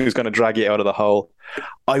person who's going to drag you out of the hole.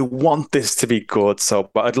 I want this to be good,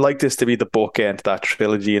 but I'd like this to be the bookend to that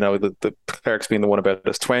trilogy. The Clerks being the one about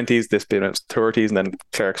his 20s, this being his 30s, and then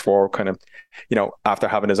Clerks 4 kind of, after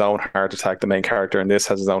having his own heart attack, the main character in this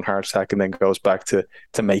has his own heart attack and then goes back to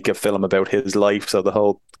make a film about his life. So the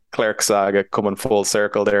whole Clerks saga coming full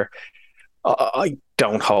circle there. I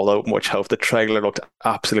don't hold out much hope. The trailer looked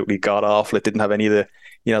absolutely god awful. It didn't have any of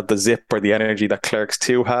the zip or the energy that Clerks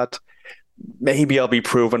 2 had. Maybe I'll be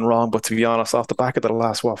proven wrong, but to be honest, off the back of the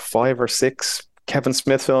last 5 or 6 Kevin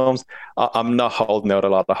Smith films, I'm not holding out a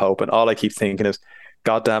lot of hope. And all I keep thinking is,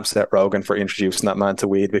 goddamn Seth Rogen for introducing that man to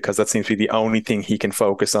weed, because that seems to be the only thing he can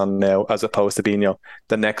focus on now, as opposed to being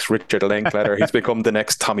the next Richard Linklater. He's become the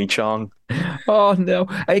next Tommy Chong. Oh no,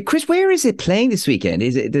 Chris, where is it playing this weekend? I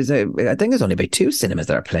think there's only about 2 cinemas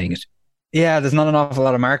that are playing it. Yeah, there's not an awful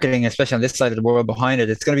lot of marketing, especially on this side of the world, behind it.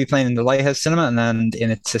 It's going to be playing in the Lighthouse Cinema and then in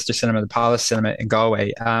its sister cinema, the Palace Cinema in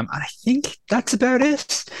Galway. And I think that's about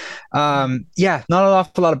it. Yeah, not an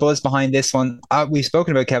awful lot of buzz behind this one. We've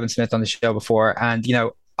spoken about Kevin Smith on the show before, and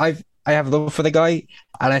I have love for the guy,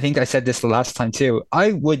 and I think I said this the last time too.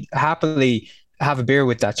 I would happily have a beer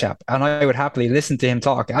with that chap, and I would happily listen to him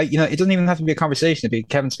talk. It doesn't even have to be a conversation. It'd be a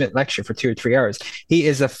Kevin Smith lecture for 2 or 3 hours. He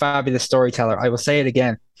is a fabulous storyteller. I will say it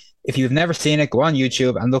again. If you've never seen it, go on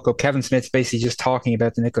YouTube and look up Kevin Smith's basically just talking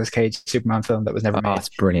about the Nicolas Cage Superman film that was never made. It's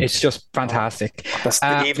brilliant. It's just fantastic. That's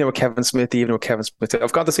the evening with Kevin Smith.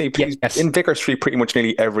 I've gone to see it in Vicar Street pretty much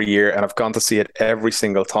nearly every year, and I've gone to see it every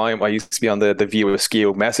single time. I used to be on the View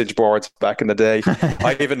Askew message boards back in the day.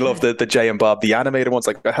 I even love the Jay and Bob, the animated ones.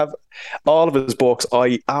 Like, I have all of his books.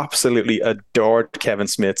 I absolutely adored Kevin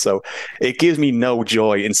Smith. So it gives me no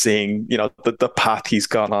joy in seeing, the path he's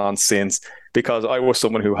gone on since. Because I was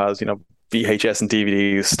someone who has, VHS and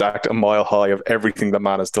DVDs stacked a mile high of everything the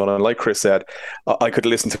man has done. And like Chris said, I could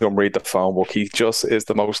listen to him read the phone book. He just is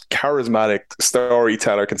the most charismatic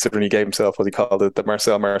storyteller, considering he gave himself, what he called it, the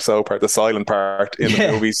Marcel Marceau part, the silent part in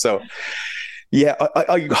the movie. So yeah,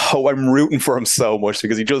 I'm rooting for him so much,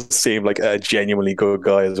 because he just seemed like a genuinely good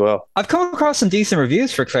guy as well. I've come across some decent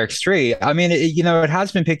reviews for Clerks 3. I mean, it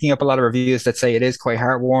has been picking up a lot of reviews that say it is quite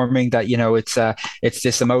heartwarming, that, it's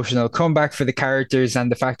this emotional comeback for the characters, and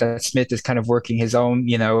the fact that Smith is kind of working his own,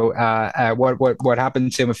 what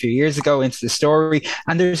happened to him a few years ago into the story.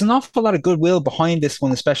 And there's an awful lot of goodwill behind this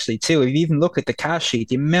one, especially too. If you even look at the cast sheet,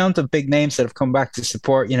 the amount of big names that have come back to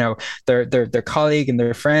support, their colleague and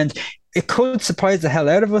their friend. It could surprise the hell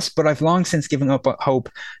out of us, but I've long since given up hope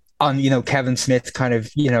on, Kevin Smith kind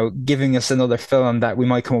of, giving us another film that we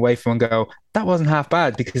might come away from and go, that wasn't half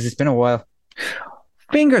bad, because it's been a while.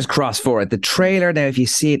 Fingers crossed for it. The trailer now, if you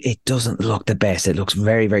see it, it doesn't look the best. It looks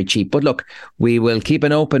very, very cheap. But look, we will keep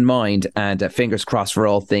an open mind, and fingers crossed for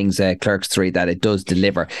all things Clerks 3 that it does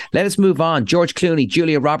deliver. Let us move on. George Clooney,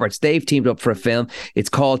 Julia Roberts, they've teamed up for a film. It's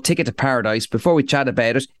called Ticket to Paradise. Before we chat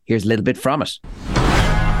about it, here's a little bit from it.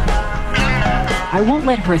 I won't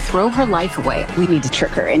let her throw her life away. We need to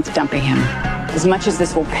trick her into dumping him. As much as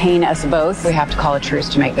this will pain us both, we have to call a truce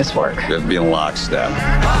to make this work. That'd be in lockstep.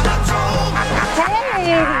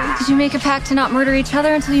 Hey! Did you make a pact to not murder each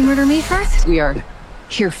other until you murder me first? We are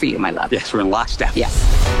here for you, my love. Yes, we're in lockstep.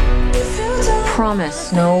 Yes.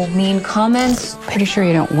 Promise, no mean comments. Pretty sure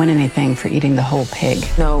you don't win anything for eating the whole pig.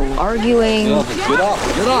 No arguing. Get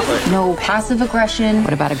off. No passive aggression.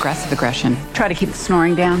 What about aggressive aggression? Try to keep the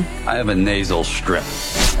snoring down. I have a nasal strip.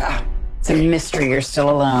 It's a mystery you're still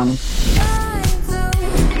alone.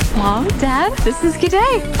 Mom, Dad, this is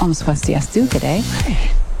G'day. I'm supposed to yes, do G'day.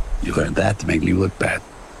 You learned that to make me look bad.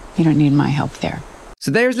 You don't need my help there. So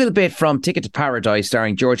there's a little bit from Ticket to Paradise,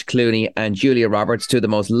 starring George Clooney and Julia Roberts, two of the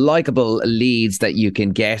most likeable leads that you can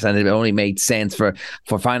get, and it only made sense for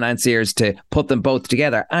financiers to put them both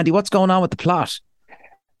together. Andy, what's going on with the plot?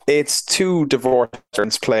 It's two divorced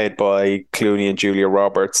parents played by Clooney and Julia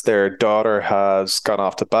Roberts. Their daughter has gone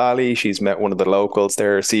off to Bali. She's met one of the locals.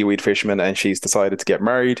 They're seaweed fishermen, and she's decided to get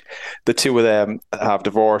married. The two of them have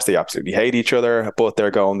divorced. They absolutely hate each other, but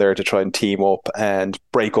they're going there to try and team up and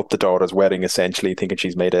break up the daughter's wedding, essentially, thinking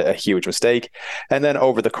she's made a huge mistake. And then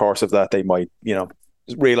over the course of that, they might,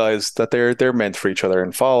 realize that they're meant for each other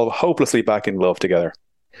and fall hopelessly back in love together.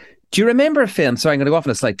 Do you remember a film? Sorry, I'm going to go off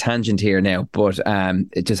on a slight tangent here now, but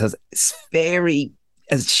it just has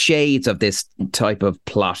shades of this type of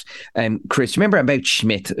plot. Chris, do you remember about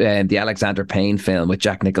Schmidt, the Alexander Payne film with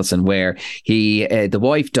Jack Nicholson, where the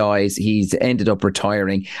wife dies, he's ended up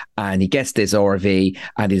retiring, and he gets this RV,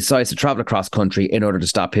 and he decides to travel across country in order to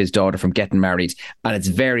stop his daughter from getting married, and it's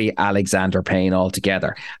very Alexander Payne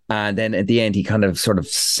altogether. And then at the end, he kind of sort of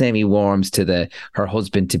semi-warms to her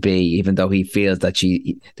husband to be, even though he feels that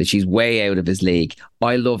she's way out of his league.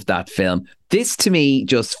 I love that film. This to me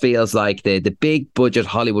just feels like the big budget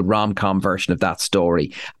Hollywood rom-com version of that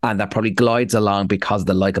story, and that probably glides along because of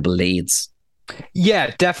the likeable leads.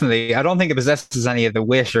 Yeah, definitely. I don't think it possesses any of the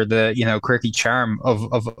wit or the quirky charm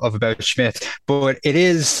of About Schmidt, but it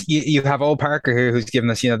is. You have Ol Parker here, who's given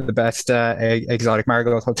us the best exotic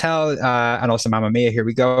Margot's Hotel, and also Mamma Mia, Here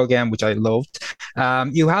We Go Again, which I loved.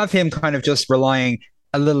 You have him kind of just relying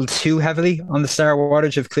a little too heavily on the star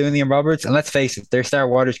wattage of Clooney and Roberts, and let's face it, their star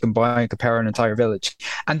wattage combined could power an entire village,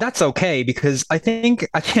 and that's okay, because I think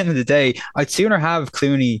at the end of the day, I'd sooner have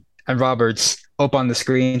Clooney and Roberts up on the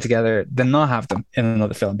screen together than not have them in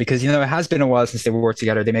another film, because it has been a while since they worked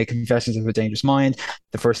together. They made Confessions of a Dangerous Mind,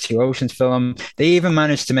 the first two Oceans film. They even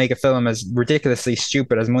managed to make a film as ridiculously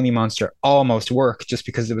stupid as Money Monster almost work, just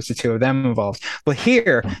because it was the two of them involved. But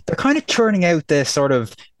here they're kind of churning out this sort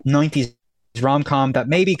of 90s rom-com that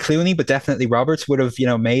maybe Clooney but definitely Roberts would have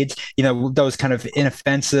made, those kind of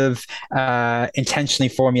inoffensive, intentionally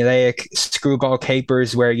formulaic screwball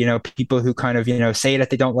capers where people who kind of say that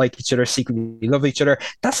they don't like each other secretly love each other.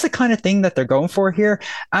 That's the kind of thing that they're going for here,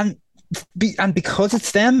 and because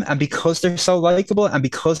it's them, and because they're so likable, and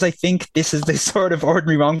because I think this is the sort of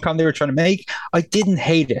ordinary rom-com they were trying to make, I didn't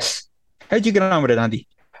hate it. How'd you get on with it, Andy?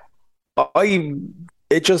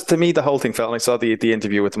 It just, to me, the whole thing felt, and I saw the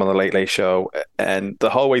interview with him on the Late Late Show, and the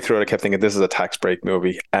whole way through it, I kept thinking, this is a tax break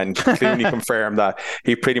movie. And Clooney confirmed that.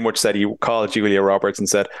 He pretty much said, he called Julia Roberts and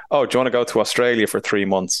said, oh, do you want to go to Australia for 3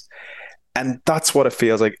 months? And that's what it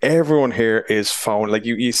feels like. Everyone here is phone. Like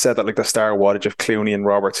you said that, like the star wattage of Clooney and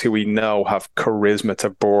Roberts, who we know have charisma to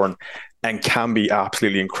burn and can be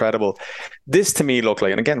absolutely incredible. This to me looked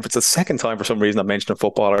like, and again, if it's the second time for some reason I'm mentioning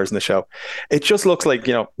footballers in the show, it just looks like,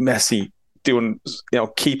 Messi doing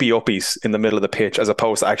keepy uppies in the middle of the pitch as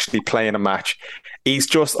opposed to actually playing a match. He's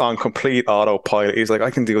just on complete autopilot. He's like, I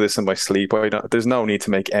can do this in my sleep. There's no need to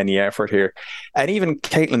make any effort here. And even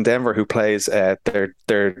Caitlin Denver, who plays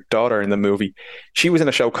their daughter in the movie, she was in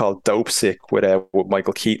a show called Dope Sick with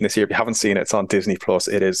Michael Keaton this year. If you haven't seen it, it's on Disney Plus.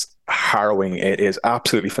 It is harrowing. It is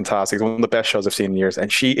absolutely fantastic. It's one of the best shows I've seen in years,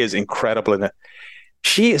 and she is incredible in it.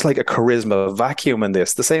 She is like a charisma vacuum in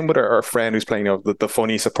this. The same with her friend who's playing the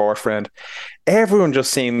funny support friend. Everyone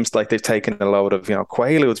just seems like they've taken a load of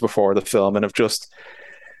Quaaludes before the film and have just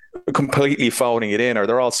completely phoning it in, or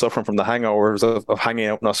they're all suffering from the hangovers of hanging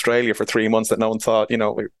out in Australia for 3 months that no one thought,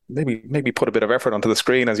 maybe put a bit of effort onto the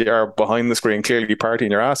screen as you are behind the screen, clearly partying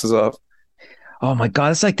your asses off. Oh my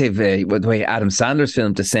God, it's like they've the way Adam Sandler's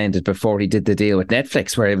film descended before he did the deal with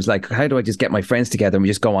Netflix, where it was like, how do I just get my friends together and we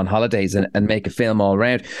just go on holidays and make a film all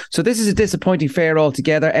around? So this is a disappointing fare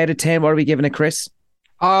altogether. Out of 10, what are we giving it, Chris?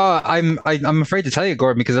 I'm afraid to tell you,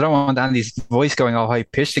 Gordon, because I don't want Andy's voice going all high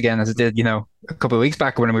pitched again as it did, a couple of weeks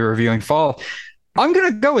back when we were reviewing Fall. I'm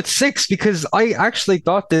going to go with 6 because I actually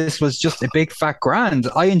thought this was just a big fat grand.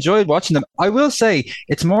 I enjoyed watching them. I will say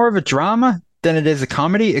it's more of a drama than it is a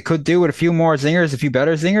comedy. It could do with a few more zingers, a few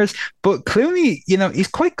better zingers. But Clooney, he's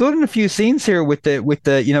quite good in a few scenes here with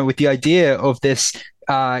the idea of this,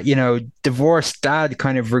 divorced dad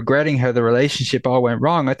kind of regretting how the relationship all went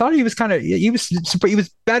wrong. I thought he was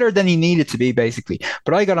better than he needed to be, basically.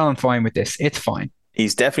 But I got on fine with this. It's fine.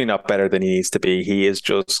 He's definitely not better than he needs to be. He is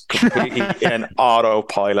just completely in an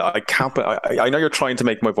autopilot. I know you're trying to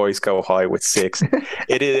make my voice go high with 6.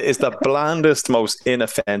 It is the blandest, most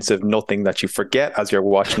inoffensive nothing that you forget as you're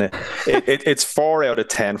watching it. It's 4 out of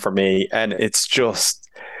 10 for me, and it's just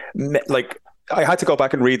like, I had to go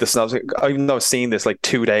back and read this, and I was like, I've seen this like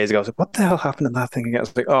 2 days ago. I was like, what the hell happened in that thing again? I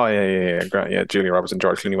was like, oh yeah. Julia Roberts and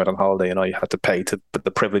George Clooney went on holiday, and I had to pay to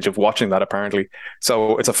the privilege of watching that, apparently.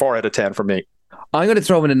 So it's a 4 out of 10 for me. I'm going to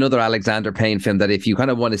throw in another Alexander Payne film that if you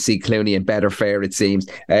kind of want to see Clooney in better fare, it seems,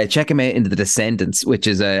 check him out into The Descendants, which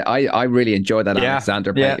is I really enjoy that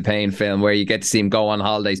Alexander Payne film where you get to see him go on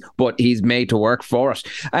holidays, but he's made to work for it.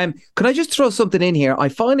 Could I just throw something in here? I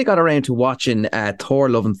finally got around to watching Thor: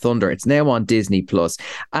 Love and Thunder. It's now on Disney Plus,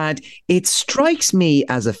 and it strikes me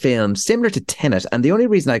as a film similar to Tenet, and the only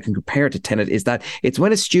reason I can compare it to Tenet is that it's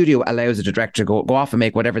when a studio allows a director to go off and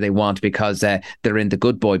make whatever they want because they're in the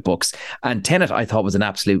Good Boy books. And Tenet, I thought, was an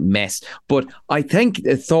absolute mess. But I think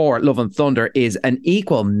Thor: Love and Thunder is an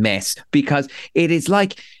equal mess because it is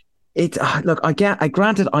like look,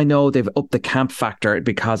 granted, I know they've upped the camp factor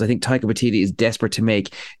because I think Taika Waititi is desperate to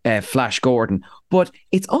make Flash Gordon, but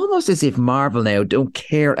it's almost as if Marvel now don't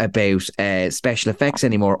care about special effects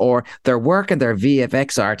anymore, or they're working their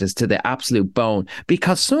VFX artists to the absolute bone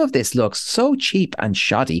because some of this looks so cheap and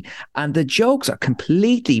shoddy, and the jokes are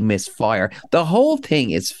completely misfire. The whole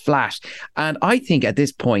thing is flat, and I think at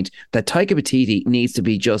this point that Taika Waititi needs to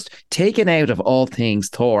be just taken out of all things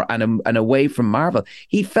Thor and away from Marvel.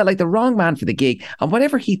 He felt like the wrong man for the gig, and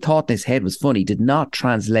whatever he thought in his head was funny did not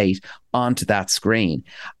translate onto that screen.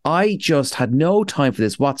 I just had no time for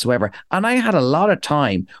this whatsoever, and I had a lot of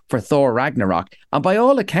time for Thor Ragnarok, and by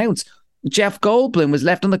all accounts Jeff Goldblum was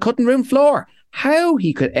left on the cutting room floor. How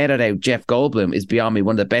he could edit out Jeff Goldblum is beyond me.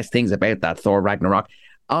 One of the best things about that Thor Ragnarok.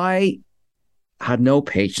 I had no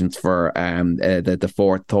patience for the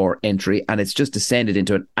fourth Thor entry, and it's just descended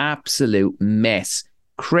into an absolute mess.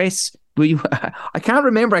 Chris, I can't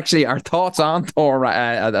remember actually our thoughts on Thor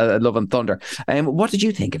Love and Thunder. What did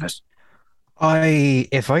you think of it?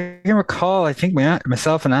 If I can recall, I think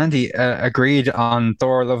myself and Andy agreed on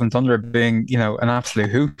Thor: Love and Thunder being, an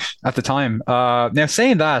absolute hoot at the time. Now,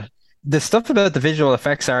 saying that, the stuff about the visual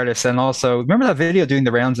effects artists, and also remember that video doing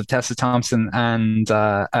the rounds of Tessa Thompson and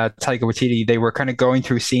Taika Waititi, they were kind of going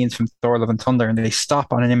through scenes from Thor: Love and Thunder, and they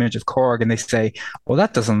stop on an image of Korg and they say, well,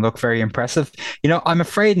 that doesn't look very impressive. I'm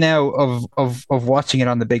afraid now of watching it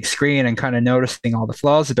on the big screen and kind of noticing all the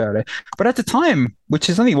flaws about it. But at the time, which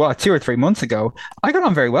is only 2 or 3 months ago, I got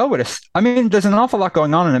on very well with it. I mean, there's an awful lot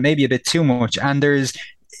going on and it may be a bit too much, and there's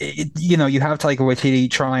you have Taika Waititi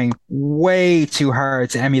trying way too hard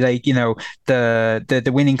to emulate,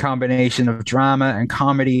 the winning combination of drama and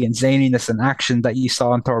comedy and zaniness and action that you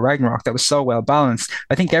saw in Thor Ragnarok that was so well balanced.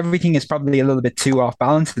 I think everything is probably a little bit too off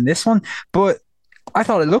balance in this one, but I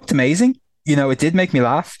thought it looked amazing. It did make me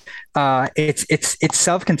laugh. It's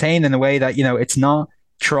self-contained in a way that, it's not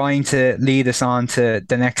trying to lead us on to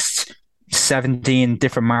the next 17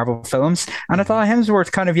 different Marvel films. And I thought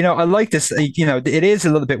Hemsworth kind of, I like this, it is a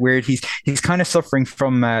little bit weird. He's kind of suffering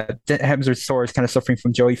from, Hemsworth's Thor is kind of suffering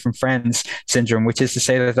from Joey from Friends syndrome, which is to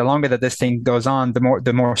say that the longer that this thing goes on,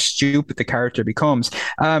 the more stupid the character becomes.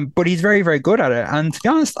 But he's very, very good at it. And to be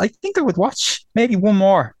honest, I think I would watch maybe one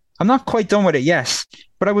more. I'm not quite done with it yet,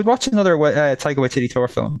 but I would watch another Taika Waititi Thor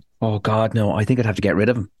film. Oh God, no! I think I'd have to get rid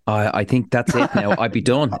of him. I think that's it now. I'd be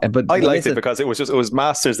done. But I liked it because it was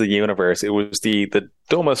Masters of the Universe. It was the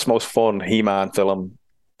dumbest, most fun He-Man film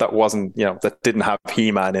that wasn't, that didn't have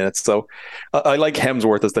He-Man in it. So I like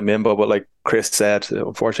Hemsworth as the Mimbo, but like Chris said,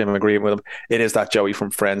 unfortunately I'm agreeing with him. It is that Joey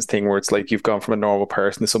from Friends thing where it's like you've gone from a normal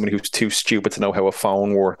person to somebody who's too stupid to know how a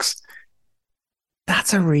phone works.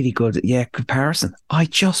 That's a really good, comparison. I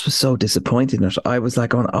just was so disappointed in it. I was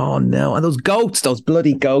like, oh no. And those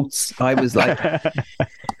bloody goats. I was like,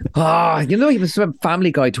 he was a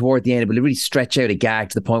Family Guy toward the end, but it really stretched out a gag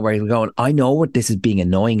to the point where he was going, I know what this is being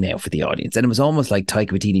annoying now for the audience. And it was almost like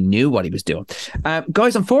Taika Waititi knew what he was doing.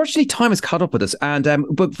 Guys, unfortunately, time has caught up with us. And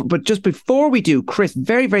but just before we do, Chris,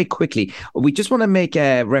 very, very quickly, we just want to make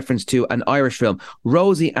a reference to an Irish film,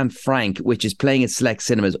 Rosie and Frank, which is playing in select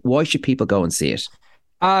cinemas. Why should people go and see it?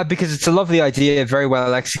 Because it's a lovely idea, very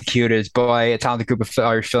well executed by a talented group of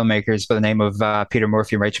Irish filmmakers by the name of Peter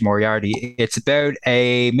Murphy and Rachel Moriarty. It's about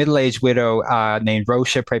a middle-aged widow named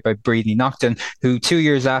Rosia, played by Brídí Nocton, who 2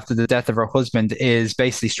 years after the death of her husband is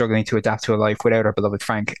basically struggling to adapt to a life without her beloved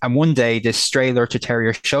Frank. And one day, this stray lurcher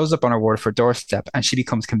terrier shows up on her Waterford doorstep, and she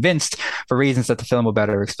becomes convinced, for reasons that the film will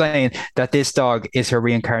better explain, that this dog is her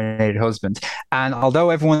reincarnated husband. And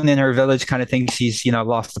although everyone in her village kind of thinks he's,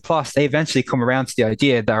 lost the plot, they eventually come around to the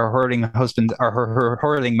idea that her hurling husband, or her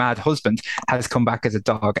hurling mad husband, has come back as a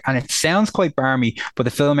dog. And it sounds quite barmy, but the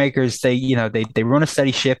filmmakers, they run a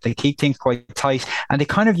steady ship, they keep things quite tight, and they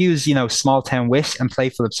kind of use, small town wit and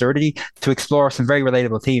playful absurdity to explore some very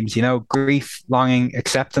relatable themes, grief, longing,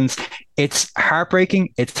 acceptance. It's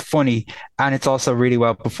heartbreaking, it's funny, and it's also really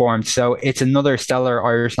well performed. So it's another stellar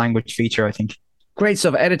Irish language feature, I think. Great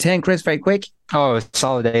stuff. Out of 10, Chris, very quick. Oh,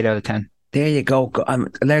 solid 8 out of 10. There you go.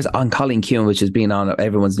 There's on Colleen Kuhn, which has been on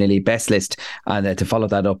everyone's nearly best list. And to follow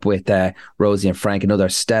that up with Rosie and Frank, another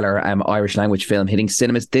stellar Irish language film hitting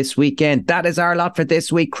cinemas this weekend. That is our lot for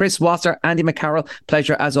this week. Chris Wasser, Andy McCarroll,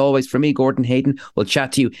 pleasure as always from me, Gordon Hayden. We'll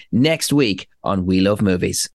chat to you next week on We Love Movies.